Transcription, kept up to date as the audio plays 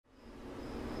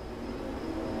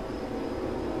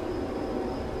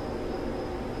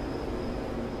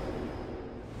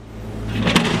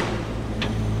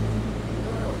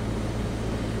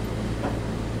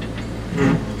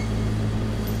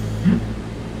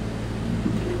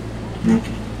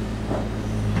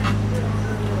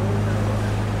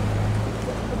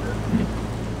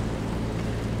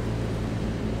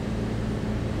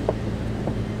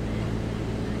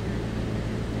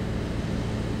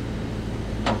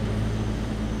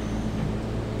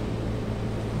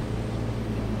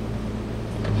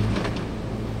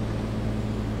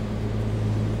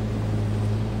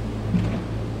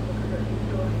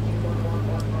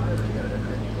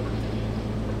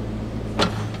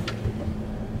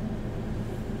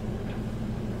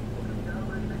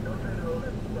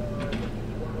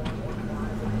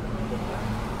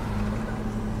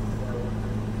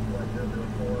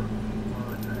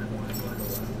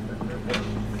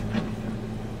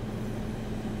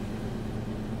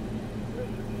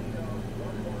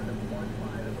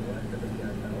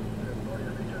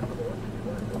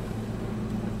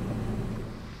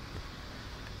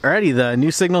Alrighty, the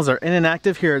new signals are in and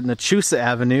active here at Nachusa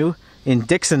Avenue in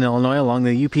Dixon, Illinois, along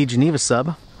the UP Geneva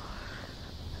Sub.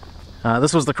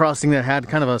 This was the crossing that had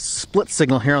kind of a split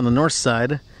signal here on the north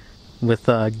side, with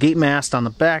a gate mast on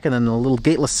the back and then a little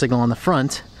gateless signal on the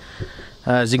front.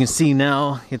 As you can see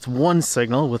now, it's one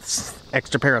signal with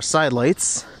extra pair of side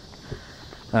lights.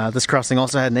 This crossing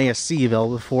also had an ASC E Bell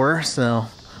before, so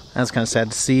that's kind of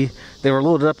sad to see. They were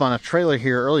loaded up on a trailer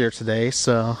here earlier today,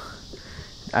 so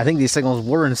I think these signals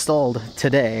were installed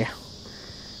today.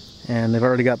 And they've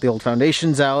already got the old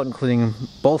foundations out, including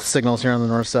both signals here on the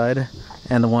north side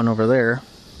and the one over there.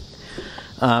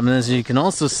 And as you can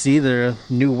also see, the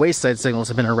new wayside signals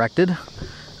have been erected.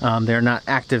 They're not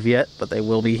active yet, but they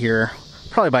will be here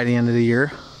probably by the end of the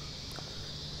year.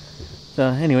 So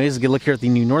anyways, a good look here at the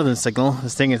new northern signal.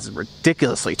 This thing is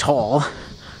ridiculously tall.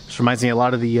 This reminds me a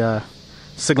lot of the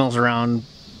signals around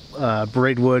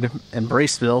Braidwood and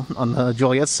Braceville on the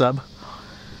Joliet sub.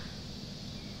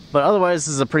 But otherwise,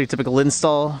 this is a pretty typical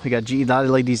install. We got GE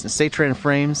dotted LEDs and Safetran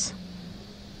frames.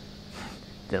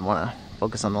 Didn't want to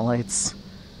focus on the lights.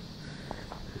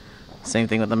 Same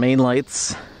thing with the main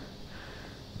lights.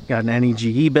 Got an NEG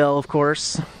E Bell, of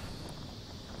course.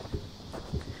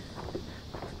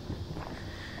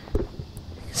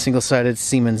 Single-sided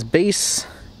Siemens base.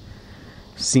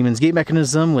 Siemens gate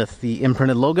mechanism with the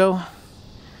imprinted logo.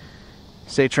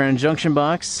 Safetran junction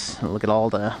box. Look at all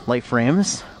the light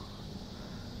frames.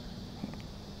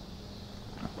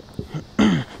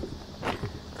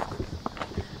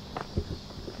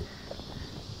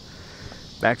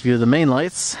 Back view of the main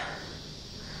lights.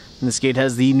 And this gate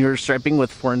has the newer striping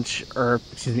with 4-inch, or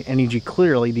excuse me, NEG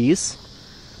clear LEDs.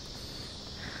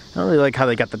 I don't really like how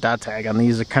they got the dot tag on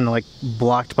these. They're kind of like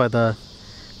blocked by the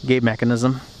gate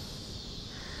mechanism.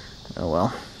 Oh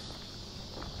well.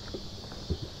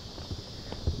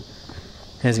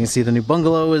 As you can see, the new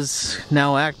bungalow is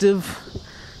now active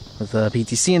with a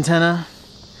PTC antenna.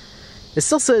 It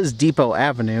still says Depot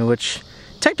Avenue, which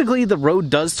technically the road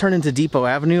does turn into Depot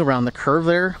Avenue around the curve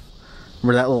there,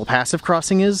 where that little passive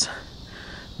crossing is.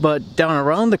 But down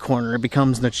around the corner, it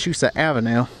becomes Nachusa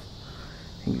Avenue.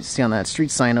 You can see on that street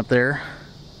sign up there.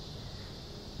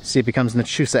 See, it becomes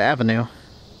Nachusa Avenue.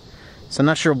 So I'm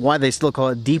not sure why they still call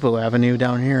it Depot Avenue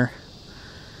down here.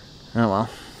 Oh well.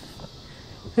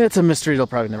 It's a mystery they'll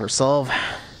probably never solve.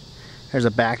 There's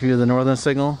a back view of the northern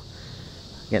signal.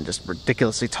 Again, just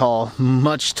ridiculously tall.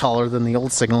 Much taller than the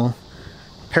old signal.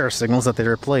 Pair of signals that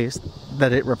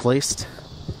it replaced.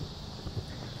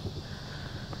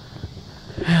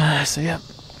 So yeah,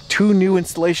 2 new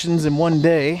installations in one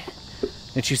day.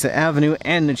 Nachusa Avenue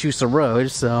and Nachusa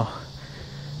Road, so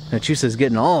Nachusa is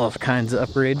getting all kinds of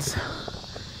upgrades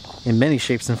in many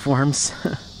shapes and forms.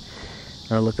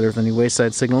 Look, there's the new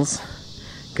wayside signals.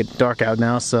 Getting dark out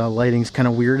now, so lighting's kind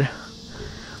of weird.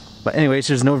 But anyways,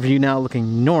 there's an overview now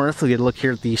looking north. We get a look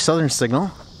here at the southern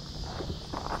signal.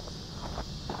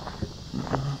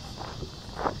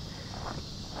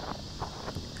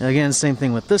 Again, same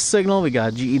thing with this signal. We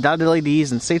got GE dotted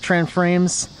LEDs and Safetran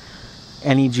frames.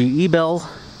 NEG E Bell.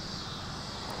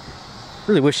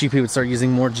 Really wish UP would start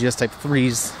using more GS Type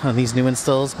 3s on these new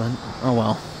installs, but oh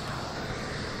well.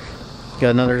 Got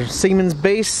another Siemens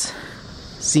base,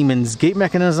 Siemens gate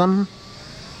mechanism,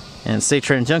 and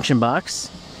Safetran junction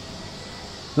box.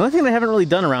 The only thing they haven't really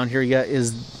done around here yet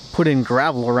is put in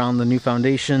gravel around the new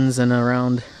foundations and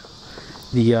around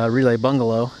the relay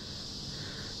bungalow.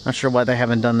 Not sure why they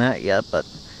haven't done that yet, but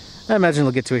I imagine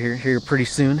they'll get to it here pretty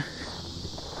soon.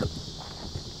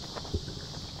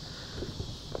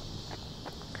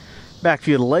 Back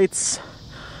view of the lights.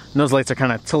 And those lights are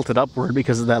kind of tilted upward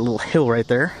because of that little hill right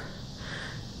there.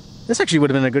 This actually would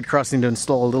have been a good crossing to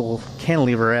install a little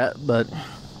cantilever at, but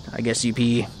I guess UP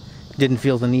didn't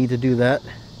feel the need to do that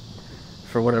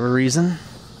for whatever reason.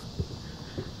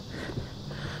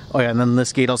 Oh yeah, and then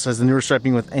this gate also has the newer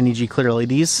striping with NEG clear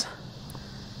LEDs.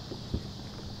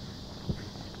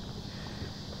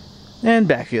 And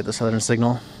back here, the southern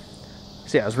signal.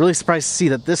 So yeah, I was really surprised to see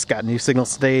that this got new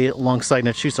signals today alongside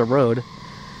Nachusa Road,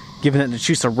 given that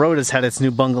Nachusa Road has had its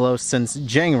new bungalow since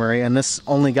January, and this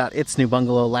only got its new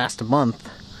bungalow last month.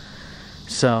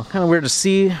 So, kind of weird to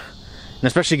see, and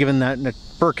especially given that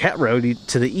Burkett Road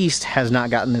to the east has not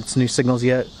gotten its new signals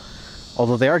yet,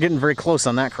 although they are getting very close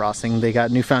on that crossing. They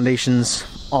got new foundations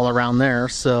all around there,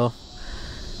 so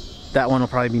that one will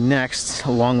probably be next,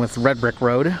 along with Red Brick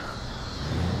Road.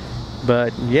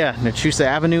 But yeah, Nachusa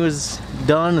Avenue is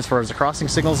done as far as the crossing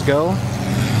signals go.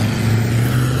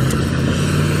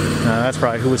 That's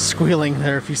probably who was squealing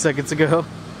there a few seconds ago.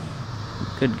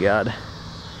 Good God.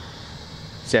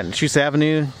 So yeah, Nachusa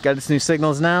Avenue got its new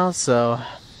signals now, so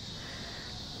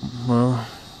we'll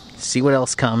see what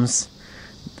else comes.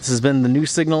 This has been the new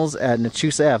signals at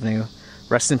Nachusa Avenue.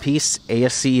 Rest in peace,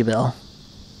 ASC E Bell.